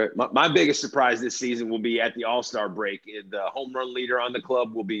 Okay. My biggest surprise this season will be at the All-Star break. The home run leader on the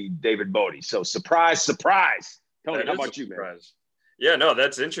club will be David Bodie. So surprise. Tony, how about you, man? Yeah, no,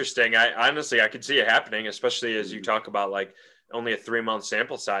 that's interesting. I could see it happening, especially as you talk about like only a 3-month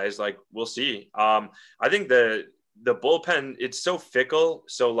sample size. Like, we'll see. I think the bullpen, it's so fickle.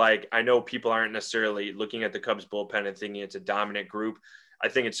 So like, I know people aren't necessarily looking at the Cubs bullpen and thinking it's a dominant group. I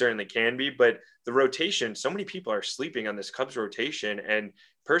think it certainly can be, but the rotation, so many people are sleeping on this Cubs rotation. And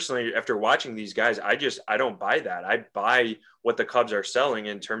personally, after watching these guys, I don't buy that. I buy what the Cubs are selling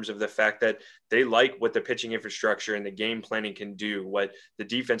in terms of the fact that they like what the pitching infrastructure and the game planning can do, what the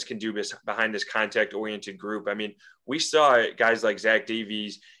defense can do behind this contact oriented group. I mean, we saw guys like Zach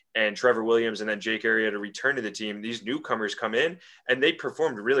Davies and Trevor Williams and then Jake Arrieta return to the team. These newcomers come in and they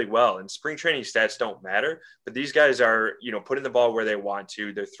performed really well, and spring training stats don't matter, but these guys are, putting the ball where they want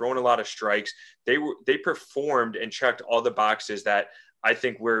to. They're throwing a lot of strikes. They performed and checked all the boxes that I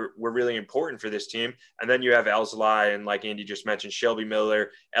think were really important for this team. And then you have Alzolay and, like Andy just mentioned, Shelby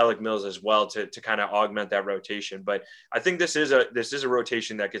Miller, Alec Mills as well to kind of augment that rotation. But I think this is a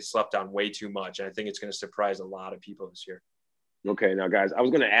rotation that gets slept on way too much. And I think it's going to surprise a lot of people this year. Okay, now, guys, I was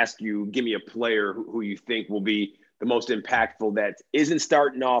going to ask you, give me a player who you think will be the most impactful that isn't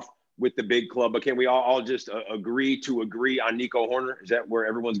starting off with the big club. But can we all just agree on Nico Hoerner? Is that where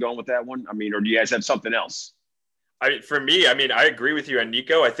everyone's going with that one? I mean, or do you guys have something else? For me, I agree with you on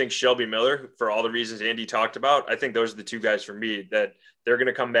Nico. I think Shelby Miller, for all the reasons Andy talked about, I think those are the two guys for me that they're going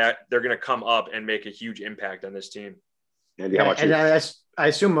to come back. They're going to come up and make a huge impact on this team. Andy, how about you? And I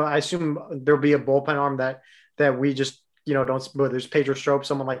assume there'll be a bullpen arm that we just, don't, there's Pedro Strop,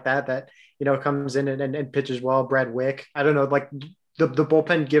 someone like that, comes in and pitches well. Brad Wick. I don't know, like the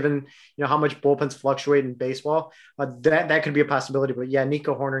bullpen, given, how much bullpens fluctuate in baseball, that could be a possibility. But yeah,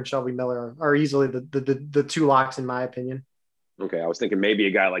 Nico Hoerner and Shelby Miller are easily the two locks in my opinion. Okay. I was thinking maybe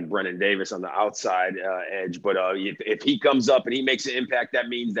a guy like Brennan Davis on the outside edge, but if he comes up and he makes an impact, that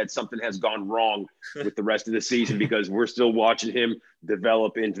means that something has gone wrong with the rest of the season because we're still watching him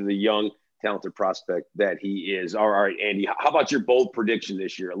develop into the young, talented prospect that he is. All right, Andy, how about your bold prediction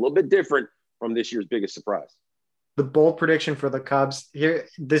this year? A little bit different from this year's biggest surprise. The bold prediction for the Cubs here.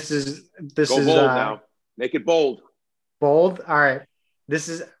 This is bold now. Make it bold. Bold. All right.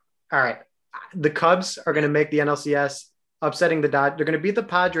 All right. The Cubs are going to make the NLCS, upsetting the Dodgers. They're going to beat the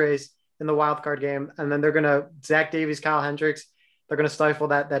Padres in the wild card game, and then they're going to Zach Davies, Kyle Hendricks. They're going to stifle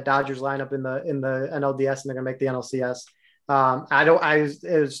that Dodgers lineup in the NLDS, and they're going to make the NLCS.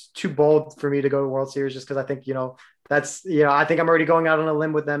 It was too bold for me to go to World Series just because I think, I think I'm already going out on a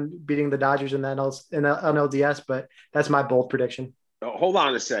limb with them beating the Dodgers in the NLDS, but that's my bold prediction. Hold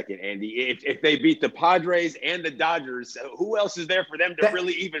on a second, Andy. If they beat the Padres and the Dodgers, who else is there for them to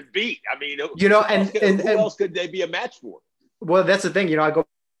really even beat? I mean, who else could they be a match for? Well, that's the thing. I go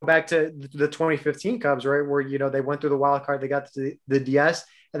back to the 2015 Cubs, right, where, they went through the wild card, they got to the DS,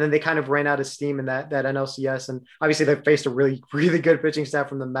 and then they kind of ran out of steam in that NLCS. And obviously they faced a really, really good pitching staff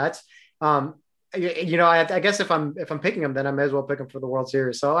from the Mets. I guess if I'm picking them, then I may as well pick them for the World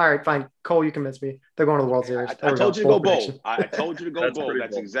Series. So, all right, fine. Cole, you convinced me. They're going to the World Series. I told you to go bold. Prediction. I told you to go bold.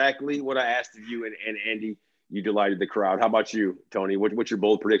 That's bold. exactly what I asked of you. And Andy, you delighted the crowd. How about you, Tony? What's your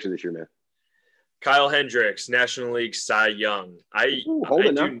bold prediction this year, man? Kyle Hendricks, National League Cy Young. Hold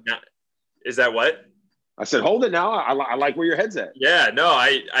it now. Is that what? I said, hold it now. I like where your head's at. Yeah, no,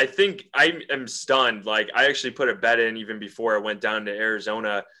 I think I am stunned. Like, I actually put a bet in even before I went down to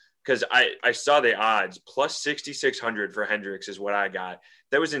Arizona because I saw the odds. Plus 6,600 for Hendricks is what I got.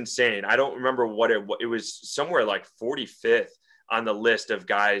 That was insane. I don't remember what it was, somewhere like 45th on the list of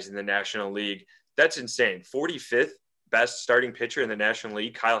guys in the National League. That's insane. 45th best starting pitcher in the National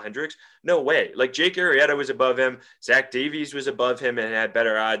League, Kyle Hendricks? No way. Like, Jake Arrieta was above him. Zach Davies was above him and had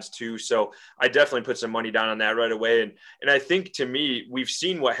better odds too. So I definitely put some money down on that right away. And I think, to me, we've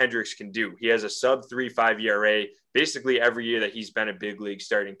seen what Hendricks can do. He has a sub 3.5 ERA basically every year that he's been a big league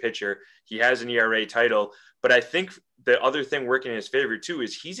starting pitcher. He has an ERA title. But I think the other thing working in his favor too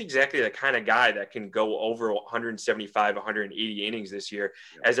is he's exactly the kind of guy that can go over 175, 180 innings this year.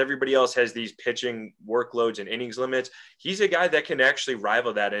 As everybody else has these pitching workloads and innings limits, he's a guy that can actually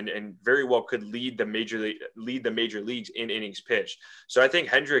rival that and very well could lead the major leagues in innings pitched. So I think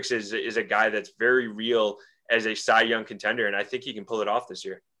Hendricks is a guy that's very real as a Cy Young contender, and I think he can pull it off this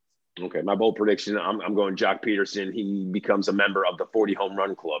year. Okay, my bold prediction, I'm going Jock Peterson. He becomes a member of the 40 home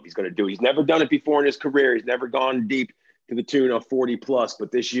run club. He's never done it before in his career. He's never gone deep to the tune of 40 plus,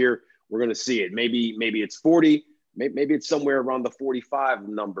 but this year we're going to see it. Maybe it's 40, maybe it's somewhere around the 45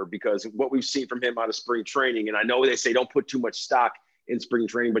 number, because what we've seen from him out of spring training, and I know they say don't put too much stock in spring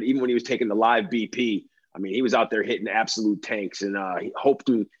training, but even when he was taking the live BP, I mean, he was out there hitting absolute tanks, and he hoped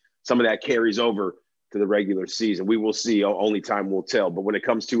some of that carries over to the regular season. We will see. Only time will tell. But when it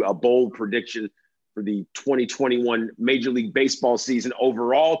comes to a bold prediction for the 2021 Major League Baseball season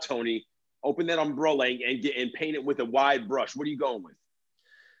overall, Tony, open that umbrella and paint it with a wide brush. What are you going with?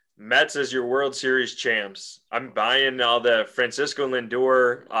 Mets as your World Series champs. I'm buying all the Francisco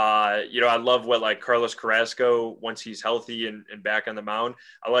Lindor. I love what, like, Carlos Carrasco, once he's healthy and back on the mound.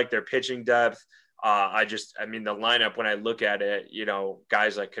 I like their pitching depth. The lineup, when I look at it,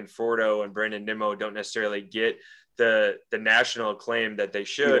 guys like Conforto and Brandon Nimmo don't necessarily get the national acclaim that they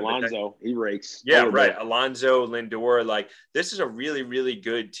should. Alonso, he rakes. Yeah, right. Alonso, Lindor, like, this is a really, really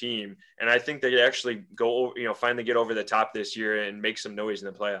good team. And I think they actually finally get over the top this year and make some noise in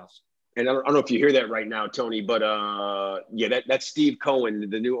the playoffs. And I don't know if you hear that right now, Tony, but that's Steve Cohen,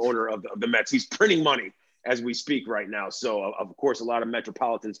 the new owner of the Mets. He's printing money as we speak right now. So, of course, a lot of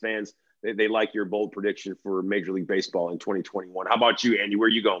Metropolitans fans, they like your bold prediction for Major League Baseball in 2021. How about you, Andy? Where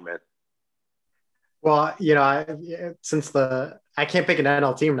you going, man? Well, I can't pick an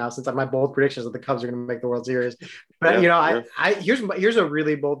NL team now, since my bold predictions that the Cubs are going to make the World Series. But here's a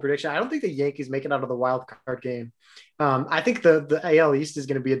really bold prediction. I don't think the Yankees make it out of the wild card game. I think the AL East is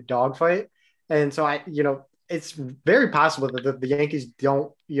going to be a dogfight, and so it's very possible that the Yankees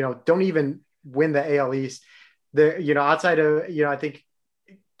don't even win the AL East. Outside of I think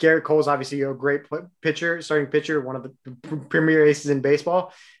Garrett Cole's obviously a great starting pitcher, one of the premier aces in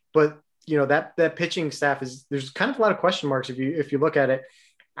baseball. But, that pitching staff there's kind of a lot of question marks if you look at it.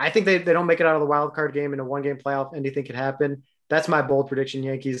 I think they don't make it out of the wild card game in a 1-game playoff. Anything can happen. That's my bold prediction.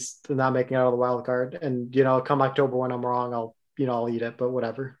 Yankees not making it out of the wild card. And, come October when I'm wrong, I'll eat it, but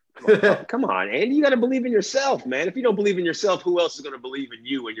whatever. Come on, Andy, you got to believe in yourself, man. If you don't believe in yourself, who else is going to believe in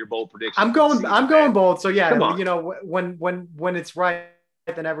you and your bold prediction? I'm going bold. So yeah, when it's right,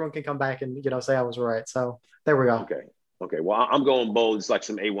 then everyone can come back and say I was right. So there we go. Okay. Well, I'm going bold. It's like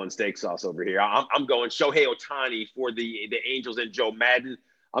some A1 steak sauce over here. I'm going Shohei Ohtani for the Angels and Joe Madden.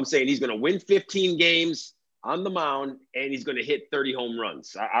 I'm saying he's going to win 15 games on the mound, and he's going to hit 30 home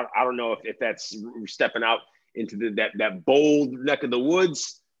runs. I don't know if that's stepping out into that bold neck of the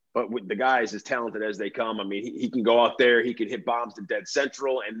woods, but with the guys as talented as they come, I mean, he can go out there, he can hit bombs to dead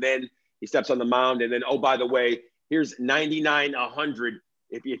central, and then he steps on the mound, and then, oh, by the way, here's 99, 100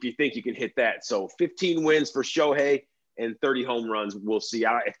 if you think you can hit that. So 15 wins for Shohei and 30 home runs. We'll see.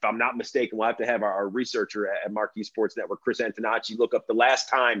 If I'm not mistaken, we'll have to have our researcher at Marquee Sports Network, Chris Antonacci, look up the last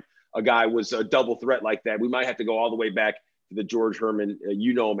time a guy was a double threat like that. We might have to go all the way back to the George Herman,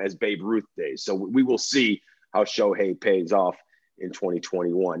 him as Babe Ruth days. So we will see how Shohei pays off in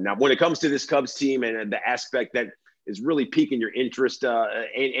 2021. Now, when it comes to this Cubs team and the aspect that is really piquing your interest,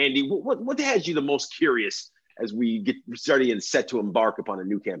 Andy, what has you the most curious as we get started and set to embark upon a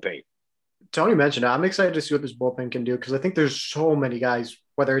new campaign? Tony mentioned it. I'm excited to see what this bullpen can do, because I think there's so many guys,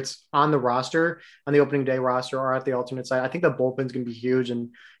 whether it's on the roster, on the opening day roster, or at the alternate site. I think the bullpen's going to be huge. And,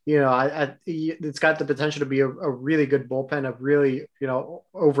 it's got the potential to be a really good bullpen, a really,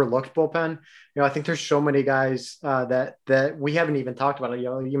 overlooked bullpen. I think there's so many guys that we haven't even talked about.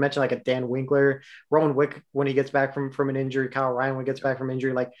 You mentioned like a Dan Winkler, Rowan Wick when he gets back from an injury, Kyle Ryan when he gets back from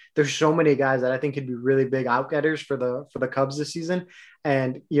injury. Like there's so many guys that I think could be really big outgetters for the Cubs this season.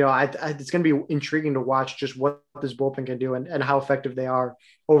 And, it's going to be intriguing to watch just what this bullpen can do and how effective they are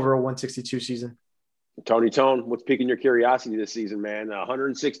over a 162 season. Tony Tone, what's piquing your curiosity this season, man?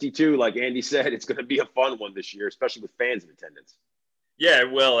 162, like Andy said, it's going to be a fun one this year, especially with fans in attendance. Yeah,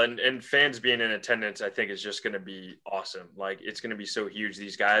 it will. And fans being in attendance, I think, is just going to be awesome. Like, it's going to be so huge.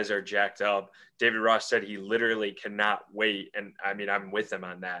 These guys are jacked up. David Ross said he literally cannot wait. And, I mean, I'm with him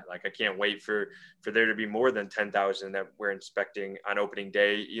on that. Like, I can't wait for there to be more than 10,000 that we're inspecting on opening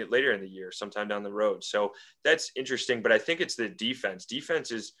day later in the year, sometime down the road. So that's interesting. But I think it's the defense.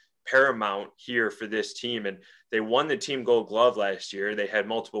 Defense is paramount here for this team. And they won the team Gold Glove last year. They had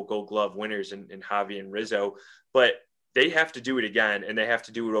multiple Gold Glove winners in Javi and Rizzo. But they have to do it again, and they have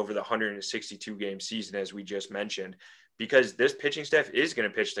to do it over the 162 game season, as we just mentioned, because this pitching staff is going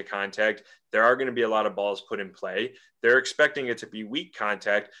to pitch to contact. There are going to be a lot of balls put in play. They're expecting it to be weak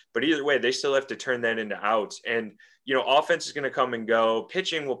contact, but either way, they still have to turn that into outs. And, offense is going to come and go.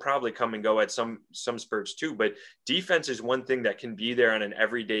 Pitching will probably come and go at some spurts too, but defense is one thing that can be there on an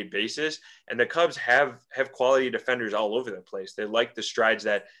everyday basis. And the Cubs have quality defenders all over the place. They like the strides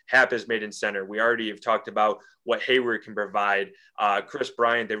that Happ has made in center. We already have talked about what Hayward can provide. Chris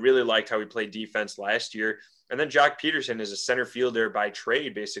Bryant, they really liked how he played defense last year. And then Jock Peterson is a center fielder by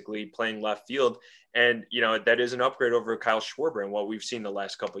trade, basically playing left field. And, that is an upgrade over Kyle Schwarber and what we've seen the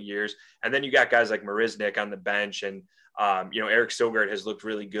last couple of years. And then you got guys like Marisnick on the bench. And, Eric Sogard has looked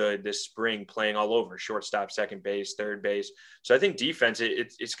really good this spring, playing all over, shortstop, second base, third base. So I think defense,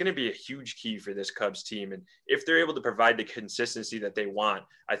 it's going to be a huge key for this Cubs team. And if they're able to provide the consistency that they want,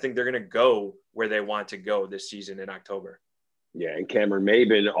 I think they're going to go where they want to go this season in October. Yeah, and Cameron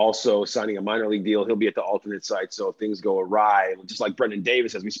Maybin also signing a minor league deal. He'll be at the alternate site, so if things go awry, just like Brendan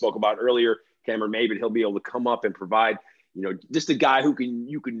Davis, as we spoke about earlier, Cameron Maybin, he'll be able to come up and provide, just a guy who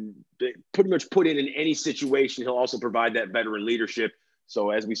you can pretty much put in any situation. He'll also provide that veteran leadership. So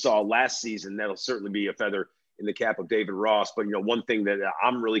as we saw last season, that'll certainly be a feather in the cap of David Ross. But, one thing that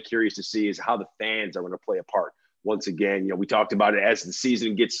I'm really curious to see is how the fans are going to play a part. Once again, we talked about it as the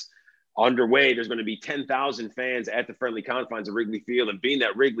season gets underway. There's going to be 10,000 fans at the friendly confines of Wrigley Field. And being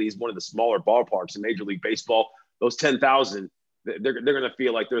that Wrigley is one of the smaller ballparks in Major League Baseball, those 10,000, they're going to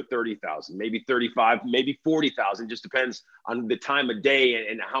feel like they're 30,000, maybe 35, maybe 40,000. Just depends on the time of day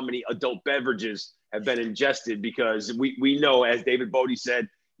and how many adult beverages have been ingested, because we know, as David Bodie said,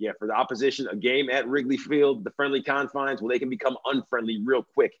 for the opposition, a game at Wrigley Field, the friendly confines, well, they can become unfriendly real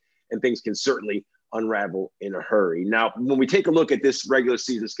quick, and things can certainly unravel in a hurry. Now, when we take a look at this regular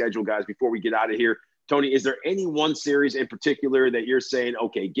season schedule, guys, before we get out of here, Tony, is there any one series in particular that you're saying,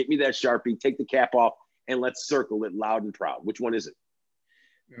 okay, get me that Sharpie, take the cap off, and let's circle it loud and proud? Which one is it?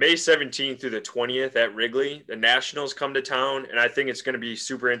 May 17th through the 20th at Wrigley. The Nationals come to town, and I think it's going to be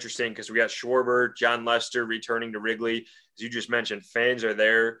super interesting because we got Schwarber, John Lester returning to Wrigley. As you just mentioned, fans are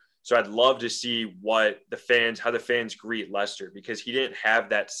there. So I'd love to see how the fans greet Lester, because he didn't have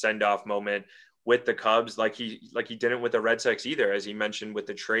that send-off moment with the Cubs like he didn't with the Red Sox either, as he mentioned with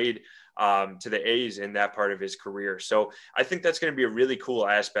the trade to the A's in that part of his career. So I think that's going to be a really cool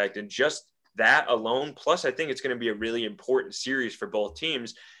aspect, and just that alone. Plus, I think it's going to be a really important series for both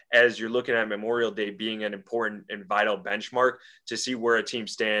teams, as you're looking at Memorial Day being an important and vital benchmark to see where a team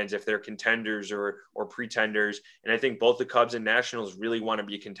stands, if they're contenders or pretenders. And I think both the Cubs and Nationals really want to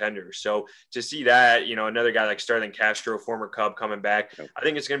be contenders. So to see that, another guy like Starlin Castro, former Cub, coming back, I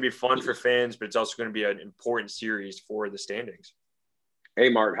think it's going to be fun for fans, but it's also going to be an important series for the standings. Hey,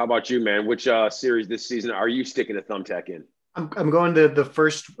 Mark, how about you, man? Which series this season are you sticking a thumbtack in? I'm going to the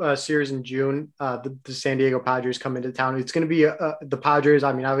first series in June. The San Diego Padres come into town. It's going to be the Padres.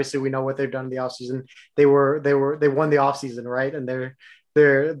 I mean, obviously we know what they've done in the offseason. They won the offseason, right? And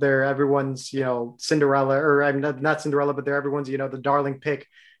they're everyone's, Cinderella, or I'm not Cinderella, but they're everyone's, the darling pick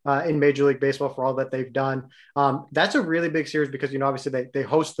in Major League Baseball for all that they've done. That's a really big series because, obviously they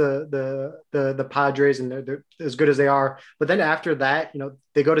host the Padres, and they're as good as they are. But then after that,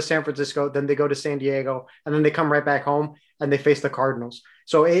 they go to San Francisco, then they go to San Diego, and then they come right back home and they face the Cardinals.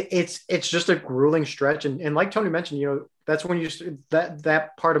 So it's just a grueling stretch. And like Tony mentioned, that's when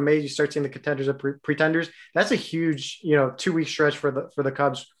that part of May, you start seeing the contenders and pretenders. That's a huge, 2-week stretch for the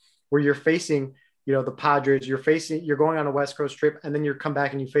Cubs, where you're facing, the Padres, you're going on a West Coast trip, and then you come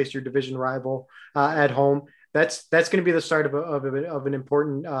back and you face your division rival at home. that's going to be the start of an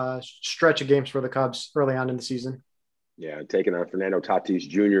important stretch of games for the Cubs early on in the season. Yeah, taking on Fernando Tatis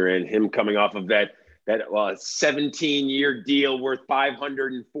Jr. and him coming off of that 17-year deal worth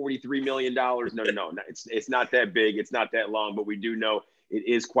 $543 million. No, it's not that big. It's not that long, but we do know it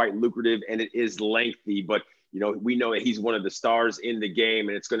is quite lucrative and it is lengthy. But, we know that he's one of the stars in the game,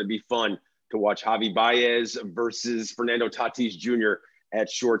 and it's going to be fun to watch Javi Baez versus Fernando Tatis Jr. at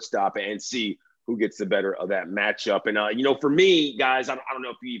shortstop and see who gets the better of that matchup. And, for me, guys, I don't know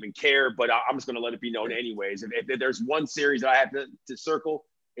if you even care, but I'm just going to let it be known anyways. If there's one series that I have to circle,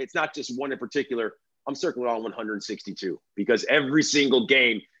 it's not just one in particular. I'm circling all 162 because every single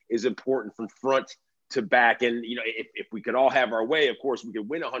game is important from front to back. And, if we could all have our way, of course, we could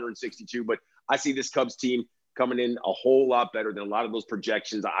win 162. But I see this Cubs team coming in a whole lot better than a lot of those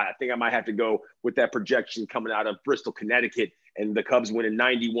projections. I think I might have to go with that projection coming out of Bristol, Connecticut, and the Cubs winning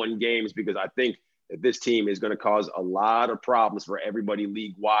 91 games because I think that this team is going to cause a lot of problems for everybody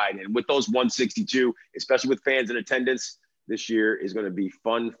league-wide. And with those 162, especially with fans in attendance, this year is going to be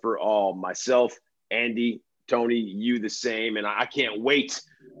fun for all. Myself, Andy, Tony, you the same. And I can't wait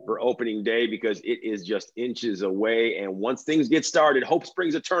for opening day because it is just inches away. And once things get started, hope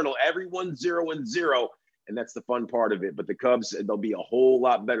springs eternal. Everyone's 0-0. And that's the fun part of it. But the Cubs, they'll be a whole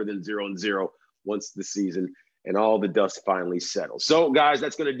lot better than 0-0 once the season and all the dust finally settles. So, guys,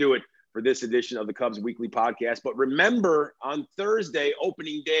 that's going to do it for this edition of the Cubs Weekly Podcast. But remember, on Thursday,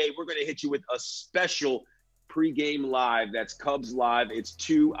 opening day, we're going to hit you with a special pregame live. That's Cubs Live. It's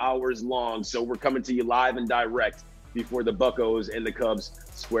 2 hours long. So we're coming to you live and direct before the Buccos and the Cubs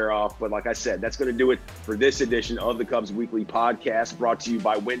square off. But like I said, that's going to do it for this edition of the Cubs Weekly Podcast, brought to you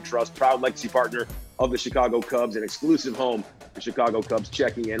by Wintrust, proud legacy partner of the Chicago Cubs, an exclusive home for Chicago Cubs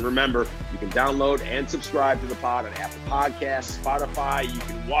checking. And remember, you can download and subscribe to the pod on Apple Podcasts, Spotify. You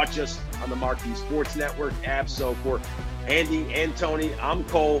can watch us on the Marquee Sports Network app. So for Andy and Tony, I'm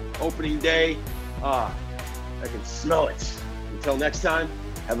Cole. Opening day. I can smell it. Until next time,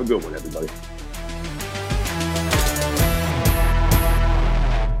 have a good one, everybody.